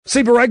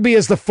Super Rugby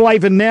is the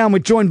flavour now, and we're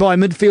joined by a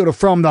midfielder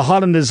from the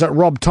Highlanders,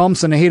 Rob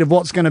Thompson, ahead of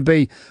what's going to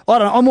be,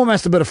 I'm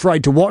almost a bit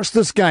afraid to watch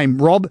this game,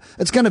 Rob.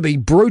 It's going to be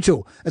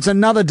brutal. It's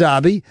another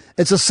derby.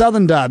 It's a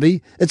Southern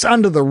derby. It's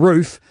under the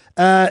roof.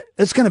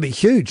 It's going to be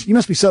huge. You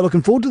must be so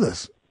looking forward to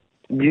this.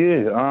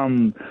 Yeah,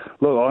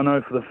 look, I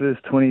know for the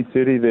first 20,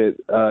 30 that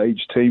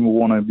each team will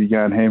want to be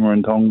going hammer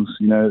and tongs,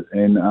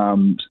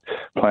 and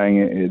playing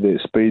at that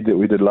speed that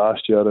we did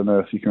last year. I don't know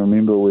if you can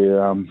remember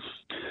where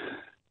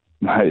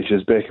it's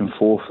just back and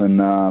forth,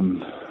 and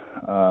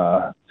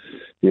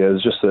it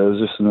was just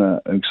an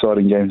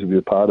exciting game to be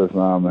a part of,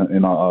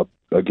 and I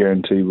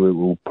guarantee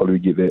we'll probably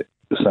get that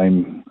the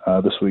same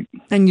this week.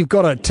 And you've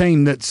got a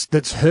team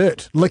that's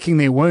hurt, licking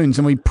their wounds,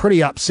 and we're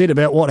pretty upset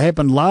about what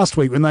happened last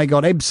week when they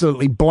got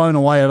absolutely blown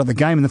away out of the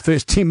game in the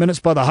first 10 minutes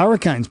by the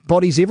Hurricanes.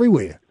 Bodies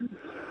everywhere.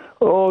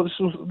 Oh,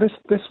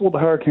 that's what the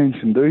Hurricanes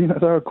can do.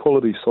 They're a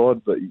quality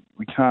side, but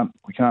we can't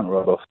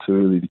write off too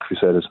early the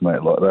Crusaders,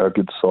 mate. Like, they're a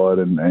good side,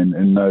 and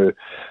no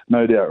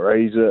doubt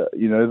Razor.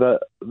 That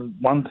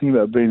one thing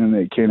about being in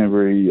that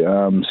Canterbury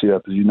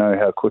setup is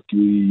how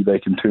quickly they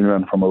can turn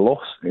around from a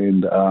loss,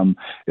 and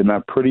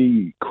they're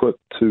pretty quick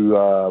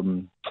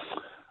to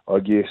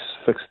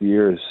fix the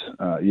errors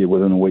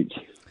within a week.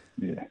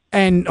 Yeah.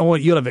 And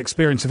you'll have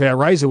experience of how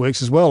Razor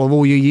works as well, of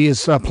all your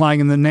years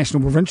playing in the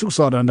national provincial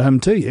side under him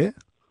too, yeah?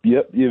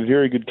 Yep,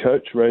 very good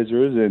coach,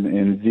 Razor is,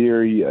 and he's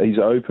very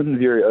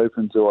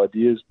open to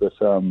ideas, but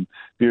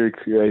very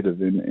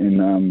creative, and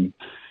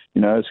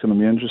it's going to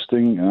be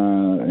interesting.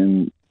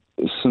 And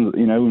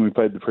when we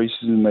played the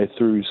preseason, they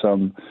threw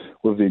some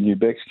with their new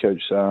backs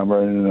coach,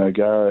 Ronan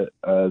O'Gara.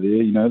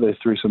 They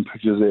threw some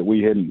pictures that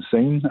we hadn't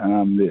seen.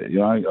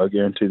 I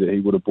guarantee that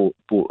he would have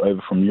brought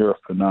over from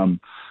Europe,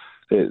 and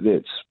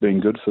that's been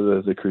good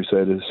for the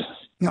Crusaders.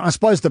 I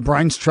suppose the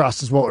brains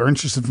trust is what we're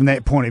interested from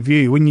that point of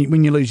view. When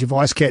you lose your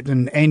vice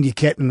captain and your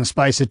captain in the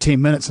space of 10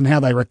 minutes and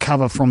how they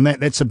recover from that,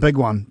 that's a big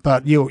one.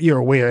 But you're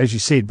aware, as you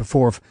said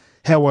before, of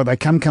how well they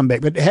come back.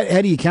 But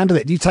how do you counter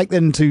that? Do you take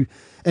that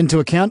into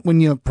account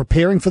when you're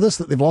preparing for this,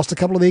 that they've lost a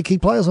couple of their key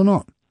players or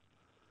not?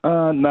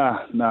 Nah,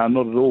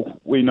 not at all.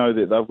 We know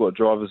that they've got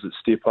drivers that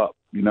step up.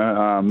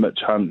 Mitch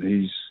Hunt,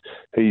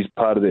 he's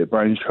part of that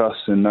brains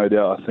trust, and no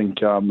doubt I think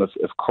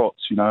if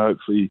Crotts,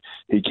 hopefully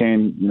he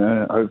can,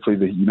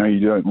 hopefully you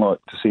don't like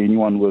to see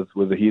anyone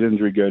with a head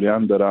injury go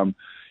down, but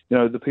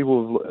the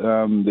people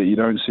that you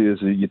don't see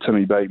is your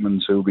Timmy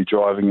Batemans, who will be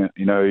driving it.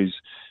 He's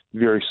a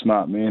very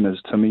smart man,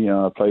 as Timmy.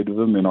 I played with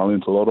him and I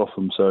learnt a lot off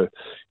him. So,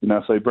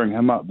 if they bring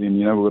him up, then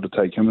we've got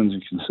to take him into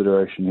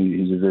consideration.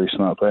 He's a very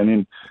smart player,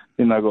 and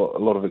then they've got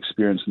a lot of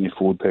experience in their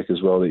forward pack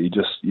as well that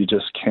you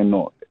just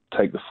cannot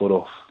take the foot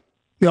off.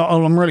 Yeah,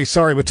 I'm really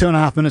sorry. We're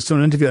 2.5 minutes to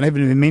an interview and I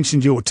haven't even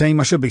mentioned your team.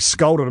 I should be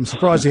scolded. I'm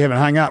surprised you haven't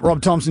hung up.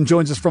 Rob Thompson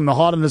joins us from the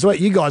Highlanders.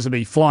 You guys will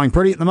be flying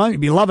pretty at the moment.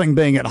 You'll be loving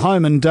being at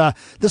home. And the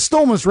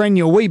Stormers ran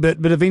you a wee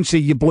bit, but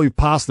eventually you blew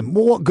past them.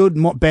 What good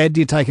and what bad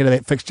do you take out of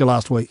that fixture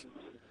last week?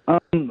 I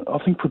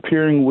think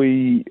preparing,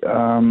 we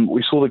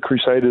saw the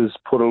Crusaders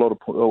put a lot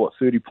of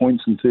 30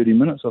 points in 30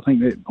 minutes. I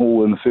think that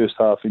all in the first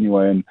half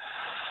anyway. And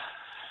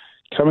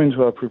coming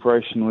to our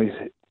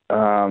preparation,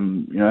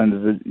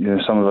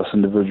 some of us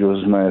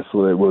individuals may have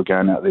thought that we were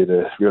going out there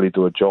to really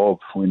do a job.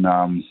 When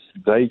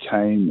they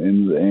came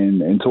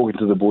and talking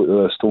to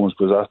the Stormers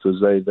boys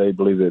afterwards, they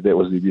believe that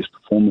was their best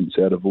performance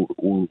out of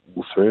all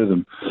three of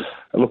them.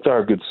 Look, they're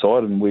a good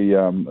side, and we,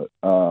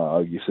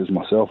 I guess as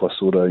myself, I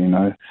sort of,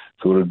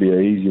 thought it'd be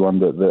an easy one,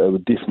 but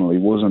it definitely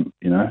wasn't,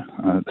 so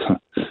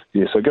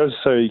it goes to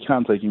say you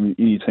can't take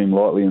any team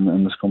lightly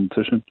in this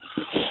competition.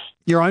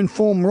 Your own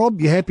form,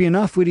 Rob, you happy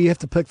enough? Where do you have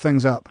to pick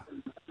things up?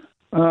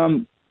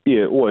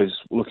 Always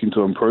looking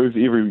to improve.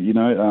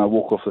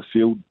 Walk off the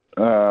field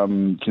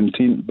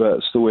content,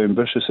 but still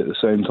ambitious at the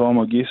same time,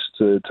 I guess,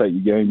 to take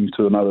your game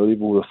to another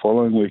level the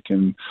following week.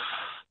 And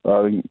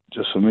I think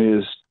just for me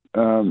is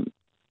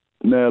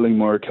nailing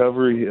my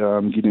recovery,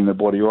 getting the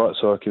body right,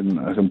 so I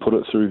can put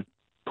it through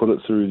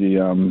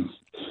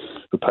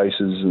the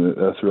paces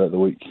throughout the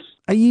week.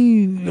 Are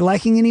you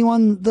lacking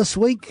anyone this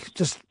week?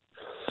 Just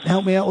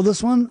help me out with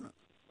this one.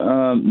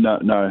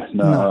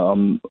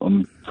 No.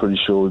 I'm pretty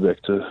sure we're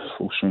back to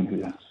full strength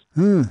here.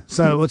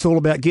 So it's all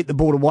about get the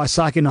ball to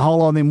Waisake in the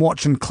hole and then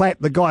watch and clap.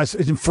 The guy's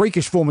in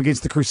freakish form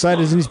against the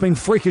Crusaders, and he's been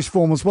freakish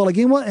form as well.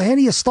 Again, how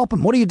do you stop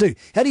him? What do you do?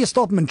 How do you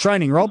stop him in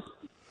training, Rob?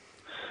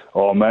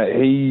 Oh, mate,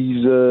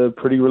 he's a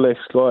pretty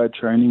relaxed guy at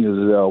training, as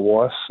is our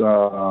Weiss,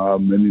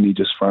 and then he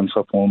just fronts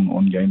up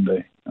on game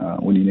day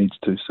when he needs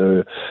to.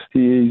 So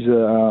he's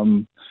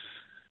an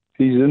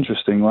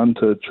interesting one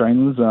to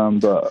train with,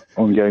 but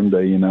on game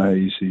day,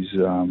 he's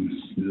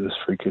just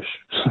freakish.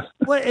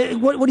 What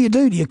do you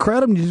do? Do you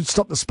crowd him? Do you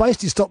stop the space?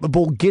 Do you stop the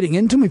ball getting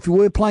into him if you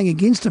were playing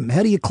against him?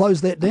 How do you close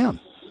that down?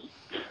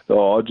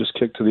 Oh, I'd just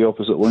kick to the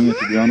opposite winger,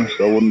 to be honest.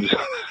 I wouldn't just...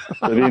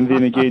 But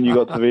then again, you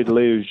got Tavita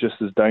who's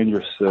just as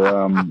dangerous. We've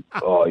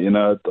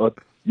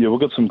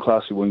got some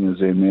classy wingers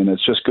there, man.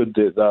 It's just good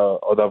that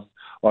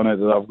I know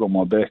that I've got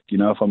my back.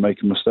 If I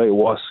make a mistake,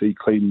 Weiss, he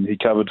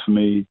covered for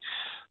me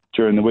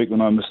during the week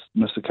when I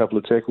missed a couple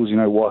of tackles.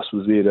 Weiss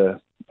was there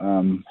to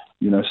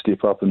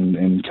step up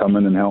and come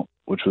in and help,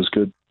 which was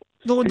good.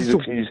 No, He's a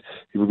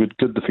good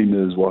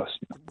defender as well.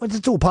 Well,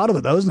 it's all part of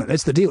it, though, isn't it?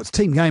 That's the deal. It's a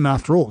team game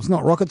after all. It's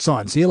not rocket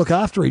science. You look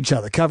after each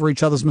other, cover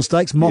each other's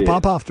mistakes, mop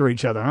up after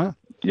each other, huh?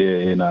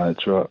 Yeah, no,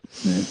 that's right.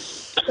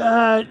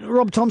 Yeah.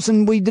 Rob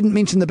Thompson, we didn't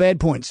mention the bad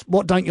points.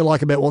 What don't you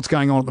like about what's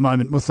going on at the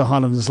moment with the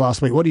Highlanders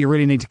last week? What do you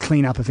really need to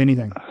clean up, if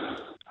anything?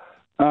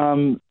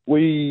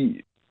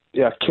 We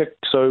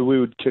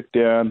would kick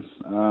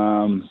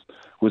down.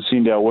 We'd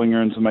send our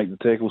winger in to make the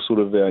tackle, sort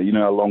of our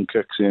long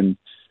kicks, and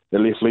they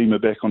left Lima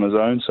back on his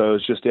own. So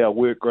it's just our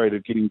work rate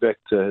of getting back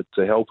to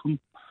help him.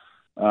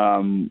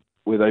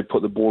 Where they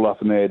put the ball up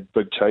and they had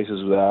big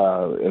chases with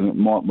and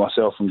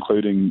myself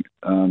including,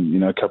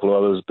 a couple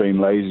of others being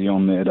lazy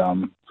on that,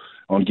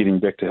 on getting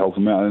back to help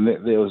him out. And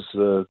that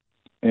was,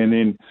 and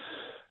then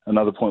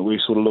another point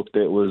we sort of looked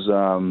at was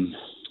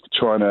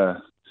trying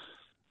to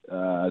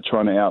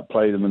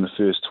outplay them in the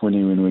first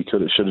 20 when we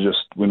could. It should have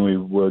just when we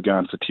were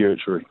going for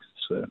territory.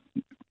 So.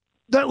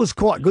 That was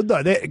quite good,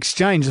 though, that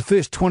exchange, the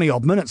first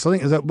 20-odd minutes. I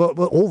think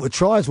all the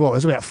tries, it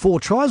was about 4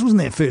 tries,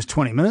 wasn't there, first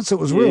 20 minutes? It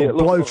was real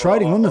blow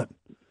trading, wasn't it?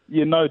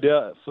 Yeah, no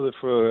doubt.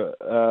 For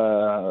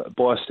a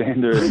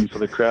bystander and for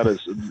the crowd,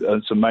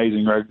 it's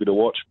amazing rugby to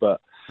watch.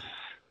 But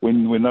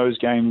when those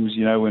games,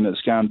 when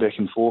it's going back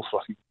and forth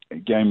like a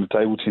game of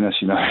table tennis,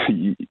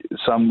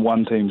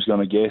 one team's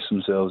going to gas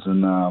themselves,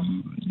 and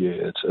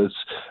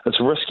it's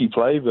a risky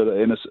play,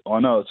 I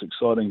know it's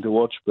exciting to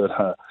watch,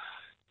 but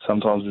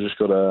sometimes we just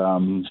got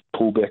to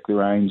pull back the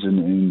reins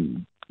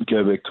and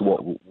go back to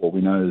what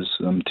we know is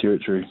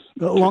territory.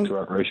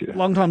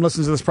 Long-time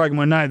listeners to this program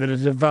will know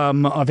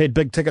that I've had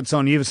big tickets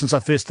on you ever since I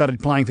first started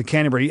playing for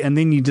Canterbury, and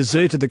then you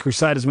deserted the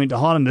Crusaders and went to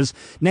Highlanders.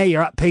 Now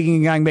you're up pegging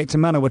and going back to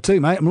Manawa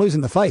too, mate. I'm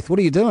losing the faith. What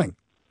are you doing?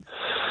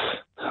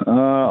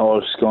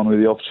 I've just gone with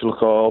the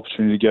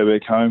opportunity to go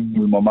back home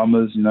with my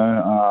mamas.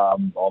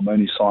 I'm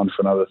only signed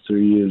for another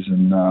 3 years,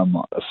 and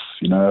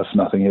if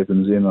nothing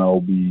happens then,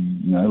 I'll be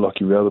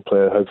like every other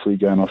player, hopefully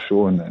going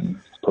offshore, and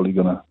probably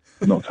gonna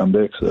not come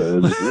back. So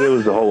it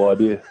was the whole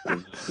idea.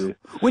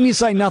 When you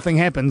say nothing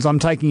happens, I'm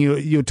taking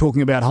you're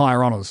talking about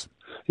higher honours.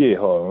 Yeah,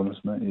 higher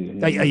honours, mate.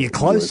 Yeah. Are you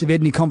close? Have you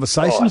had any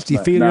conversations? Do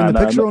you feel you're in the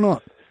picture or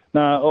not?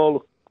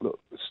 No, look,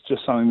 it's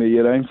just something that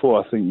you'd aim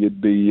for. I think you'd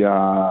be,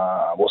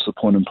 what's the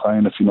point in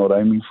playing if you're not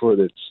aiming for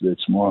it?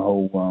 That's my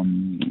whole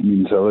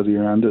mentality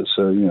around it.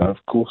 So, of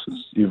course,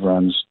 it's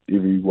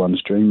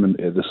everyone's dream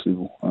at this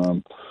level.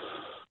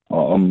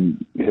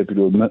 I'm happy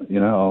to admit,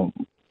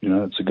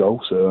 it's a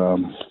goal. So,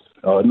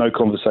 no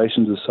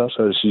conversations as such.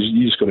 So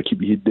you just got to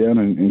keep your head down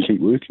and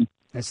keep working.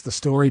 That's the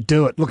story.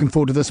 Do it. Looking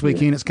forward to this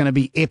weekend. Yeah. It's going to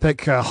be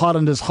epic.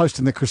 Highlanders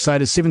hosting the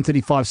Crusaders,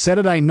 7:35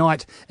 Saturday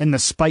night in the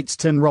Speight's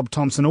Tin. Rob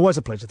Thompson, always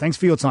a pleasure. Thanks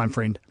for your time,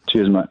 friend.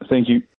 Cheers, mate. Thank you.